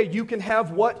say, okay, you can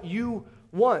have what you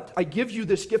want. I give you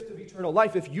this gift of eternal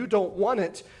life. If you don't want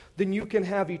it, then you can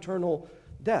have eternal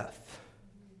death.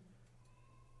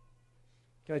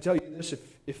 Can I tell you this?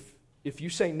 If you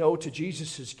say no to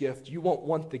Jesus' gift, you won't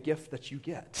want the gift that you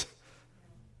get.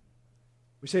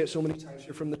 We say it so many times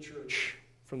here from the church,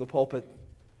 from the pulpit.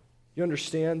 You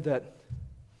understand that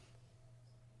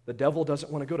the devil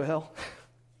doesn't want to go to hell?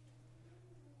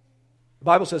 The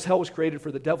Bible says hell was created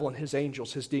for the devil and his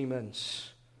angels, his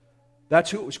demons. That's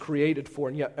who it was created for.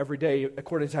 And yet every day,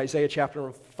 according to Isaiah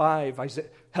chapter 5,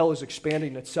 hell is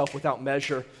expanding itself without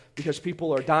measure because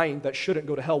people are dying that shouldn't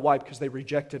go to hell. Why? Because they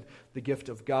rejected the gift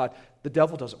of God. The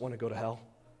devil doesn't want to go to hell.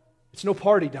 It's no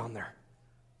party down there.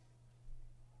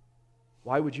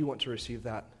 Why would you want to receive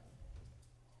that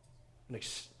and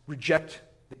reject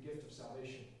the gift of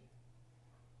salvation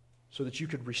so that you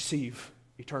could receive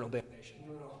eternal damnation?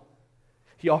 No.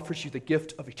 He offers you the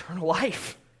gift of eternal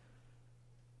life.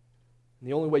 And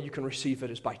the only way you can receive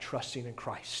it is by trusting in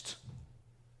Christ.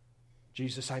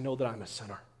 Jesus, I know that I'm a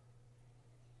sinner.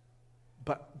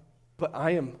 But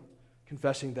I am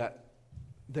confessing that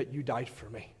you died for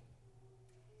me.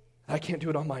 I can't do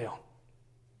it on my own.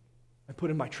 I put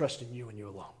in my trust in you and you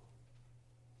alone.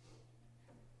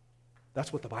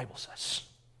 That's what the Bible says.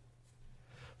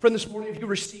 Friend, this morning, if you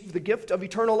receive the gift of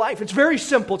eternal life, it's very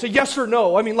simple. It's a yes or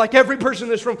no. I mean, like every person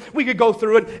in this room, we could go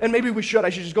through it, and maybe we should.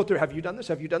 I should just go through, have you done this?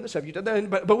 Have you done this? Have you done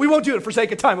that? But we won't do it for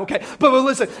sake of time, okay? But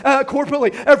listen,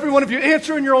 corporately, every one of you,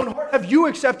 answer in your own heart, have you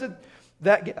accepted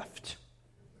that gift?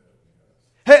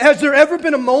 Has there ever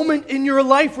been a moment in your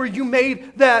life where you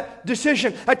made that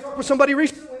decision? I talked with somebody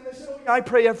recently, and they said, I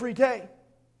pray every day.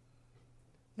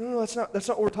 No, that's not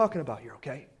what we're talking about here,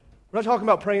 okay? We're not talking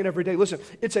about praying every day. Listen,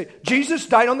 Jesus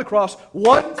died on the cross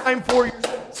one time for your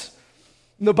sins.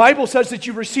 And the Bible says that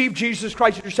you receive Jesus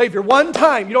Christ as your Savior one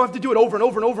time. You don't have to do it over and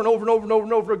over and over and over and over and over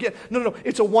and over again. No.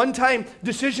 It's a one-time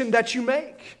decision that you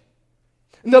make.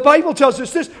 And the Bible tells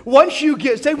us this, once you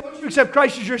accept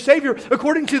Christ as your Savior,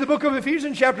 according to the book of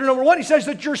Ephesians chapter number 1, he says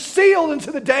that you're sealed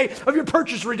into the day of your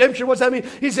purchase redemption. What's that mean?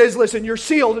 He says, listen, you're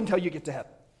sealed until you get to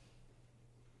heaven.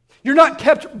 You're not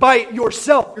kept by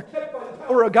yourself. You're kept by the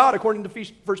power of God, according to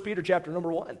 1 Peter chapter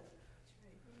number 1. You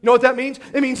know what that means?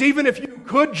 It means even if you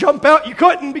could jump out, you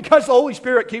couldn't because the Holy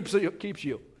Spirit keeps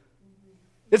you.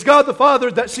 It's God the Father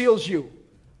that seals you.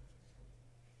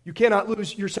 You cannot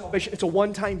lose your salvation. It's a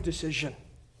one-time decision.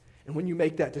 And when you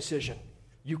make that decision,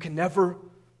 you can never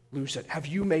lose it. Have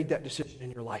you made that decision in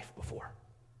your life before?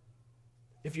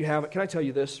 If you haven't, can I tell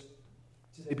you this?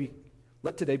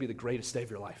 Let today be the greatest day of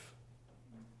your life.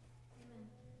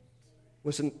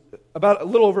 Listen, about a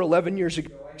little over 11 years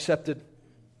ago, I accepted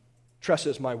Tressa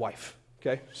as my wife,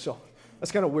 okay? So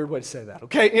that's kind of a weird way to say that,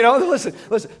 okay? You know, listen,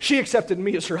 she accepted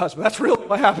me as her husband. That's really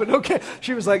what happened, okay?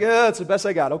 She was like, that's the best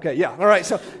I got. Okay, yeah, all right.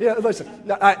 So, yeah,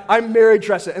 listen, I married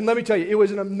Tressa, and let me tell you, it was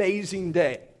an amazing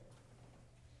day.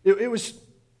 It was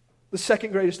the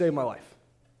second greatest day of my life.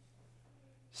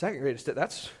 Second greatest day,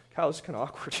 that's kind of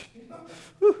awkward.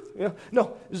 Yeah,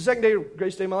 no, it was the second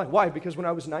greatest day of my life. Why? Because when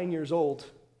I was 9 years old,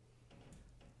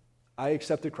 I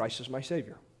accepted Christ as my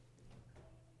Savior.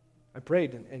 I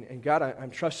prayed, and God,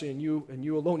 I'm trusting in you and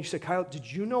you alone. You said, Kyle,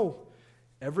 did you know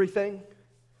everything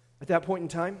at that point in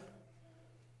time?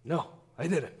 No, I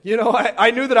didn't.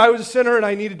 I knew that I was a sinner and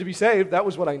I needed to be saved. That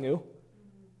was what I knew.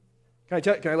 Can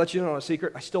I let you know a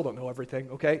secret? I still don't know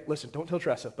everything, okay? Listen, don't tell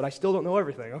Tressa, but I still don't know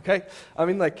everything, okay?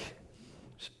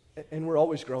 And we're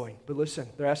always growing. But listen,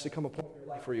 there has to come a point in your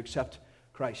life where you accept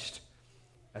Christ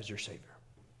as your Savior.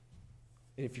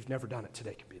 And if you've never done it,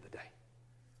 today can be the day.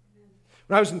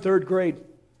 When I was in third grade,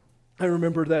 I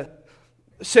remember that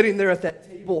sitting there at that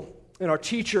table and our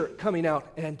teacher coming out,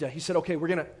 and he said, okay, we're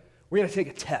gonna take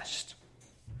a test.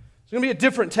 It's going to be a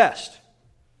different test.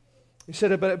 He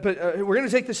said, but we're going to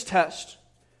take this test.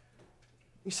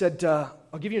 He said,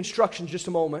 I'll give you instructions in just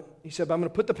a moment. He said, but I'm going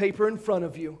to put the paper in front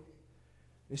of you.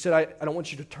 He said, I don't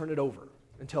want you to turn it over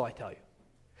until I tell you.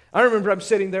 I remember I'm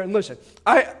sitting there, and listen,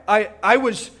 I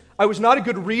was not a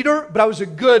good reader, but I was a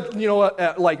good,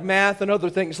 at like math and other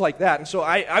things like that. And so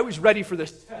I was ready for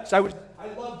this test. I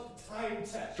loved time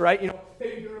tests, right?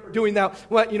 Maybe you remember doing that.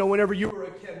 Whenever you were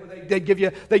a kid, where they give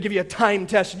you a time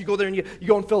test, and you go there and you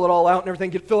go and fill it all out and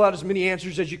everything. You fill out as many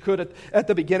answers as you could at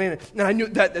the beginning. And I knew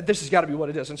that this has got to be what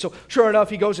it is. And so, sure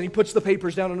enough, he goes and he puts the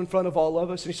papers down in front of all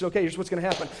of us, and he said, "Okay, here's what's going to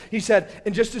happen." He said,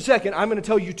 "In just a second, I'm going to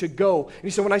tell you to go." And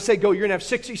he said, "When I say go, you're going to have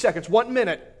 60 seconds, 1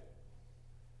 minute,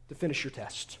 to finish your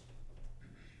test."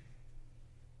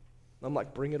 I'm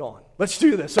like, bring it on. Let's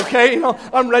do this, okay?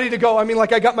 I'm ready to go.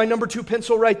 I got my number 2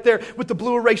 pencil right there with the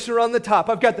blue eraser on the top.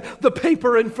 I've got the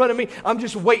paper in front of me. I'm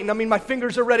just waiting. My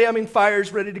fingers are ready.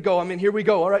 Fire's ready to go. Here we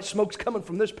go. All right, smoke's coming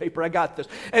from this paper. I got this.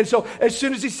 And so as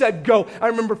soon as he said go, I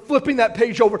remember flipping that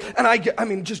page over,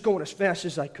 and just going as fast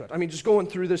as I could. Just going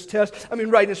through this test.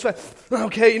 Writing as fast.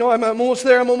 Okay, I'm almost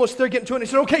there. I'm almost there, getting to it. And he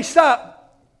said, okay,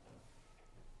 stop.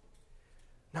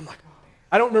 And I'm like,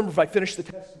 I don't remember if I finished the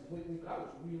test completely, but I was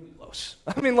really close.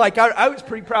 I was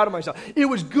pretty proud of myself. It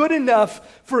was good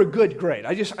enough for a good grade.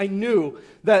 I knew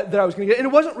that I was going to get it. And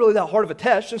it wasn't really that hard of a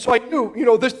test. And so I knew,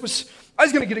 I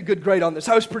was going to get a good grade on this.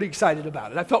 I was pretty excited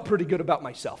about it. I felt pretty good about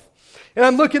myself. And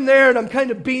I'm looking there, and I'm kind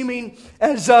of beaming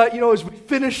as we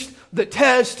finished the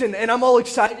test, and I'm all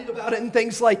excited about it and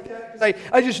things like that. 'Cause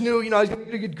I just knew, I was going to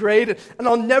get a good grade. And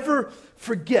I'll never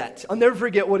forget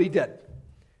what he did.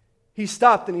 He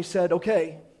stopped and he said,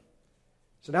 okay,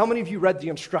 so how many of you read the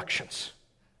instructions?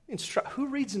 Who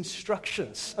reads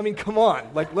instructions? Come on,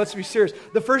 let's be serious.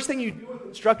 The first thing you do with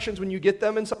instructions when you get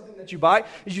them in something that you buy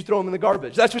is you throw them in the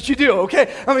garbage. That's what you do,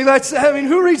 okay?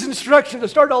 Who reads instructions? I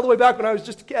started all the way back when I was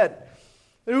just a kid.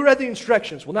 Who read the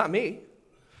instructions? Well, not me.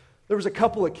 There was a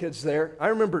couple of kids there. I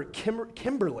remember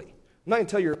Kimberly. I'm not going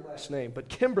to tell you her last name, but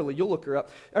Kimberly, you'll look her up.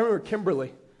 I remember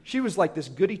Kimberly. She was like this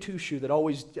goody two-shoe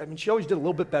that she always did a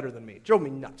little bit better than me. It drove me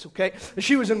nuts, okay? And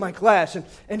she was in my class,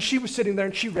 and she was sitting there,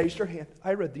 and she raised her hand.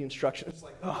 I read the instructions. It's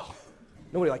like, oh,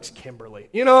 nobody likes Kimberly.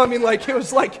 It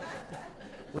was like,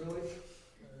 really?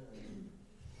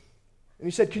 And he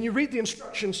said, can you read the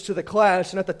instructions to the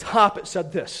class? And at the top, it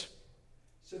said this.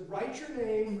 It said, write your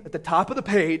name at the top of the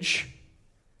page.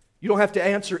 You don't have to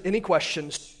answer any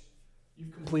questions.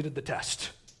 You've completed the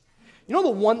test. The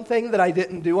one thing that I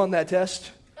didn't do on that test?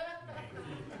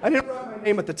 I didn't write my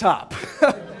name at the top.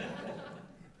 I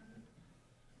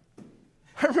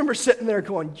remember sitting there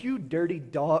going, you dirty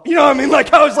dog.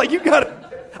 I was like, you got it.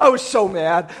 I was so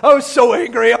mad. I was so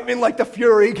angry. The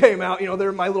fury came out.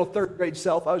 They're my little third grade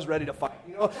self. I was ready to fight.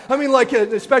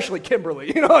 Especially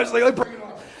Kimberly. I was like, bring it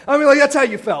on. That's how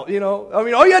you felt,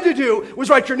 all you had to do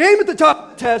was write your name at the top of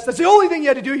the test. That's the only thing you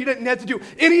had to do. You didn't have to do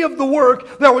any of the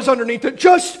work that was underneath it.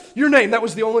 Just your name. That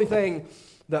was the only thing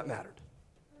that mattered.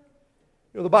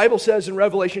 The Bible says in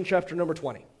Revelation chapter number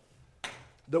 20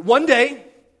 that one day,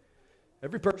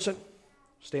 every person will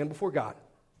stand before God.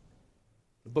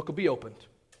 The book will be opened,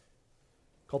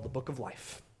 called the Book of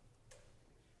Life.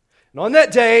 And on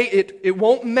that day, it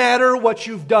won't matter what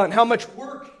you've done, how much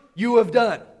work you have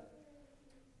done.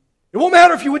 It won't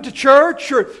matter if you went to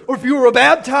church or if you were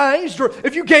baptized or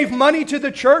if you gave money to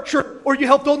the church or you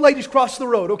helped old ladies cross the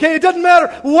road, okay? It doesn't matter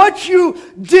what you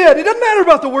did. It doesn't matter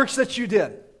about the works that you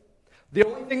did. The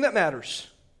only thing that matters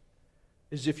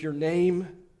is if your name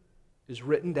is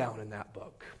written down in that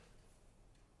book.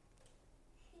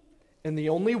 And the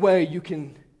only way you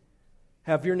can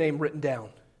have your name written down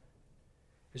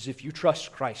is if you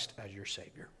trust Christ as your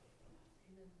Savior.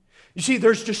 You see,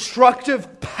 there's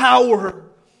destructive power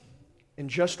in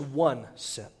just one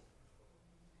sin.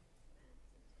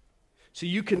 So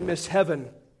you can miss heaven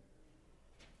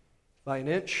by an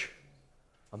inch,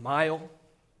 a mile.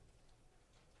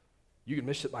 You can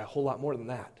miss it by a whole lot more than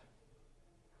that.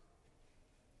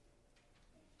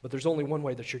 But there's only one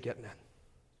way that you're getting in.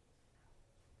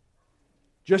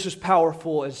 Just as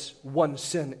powerful as one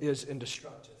sin is in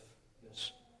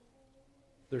destructiveness,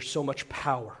 There's so much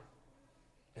power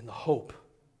in the hope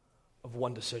of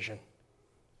one decision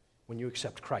when you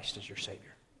accept Christ as your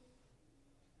Savior.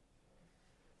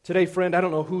 Today, friend, I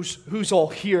don't know who's all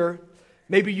here.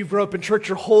 Maybe you've grown up in church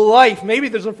your whole life. Maybe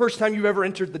this is the first time you've ever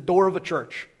entered the door of a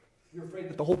church. You're afraid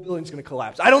that the whole building's going to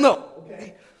collapse. I don't know,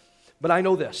 okay? But I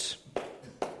know this.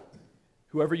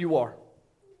 Whoever you are,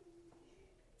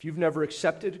 if you've never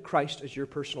accepted Christ as your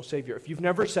personal Savior, if you've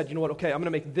never said, you know what, okay, I'm going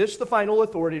to make this the final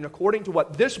authority, and according to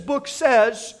what this book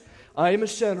says, I am a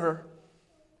sinner,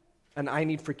 and I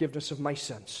need forgiveness of my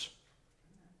sins.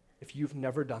 If you've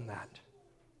never done that,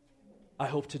 I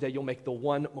hope today you'll make the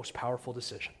one most powerful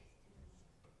decision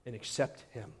and accept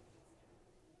Him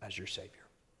as your Savior.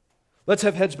 Let's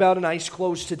have heads bowed and eyes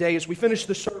closed today. As we finish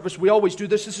the service, we always do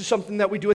this. This is something that we do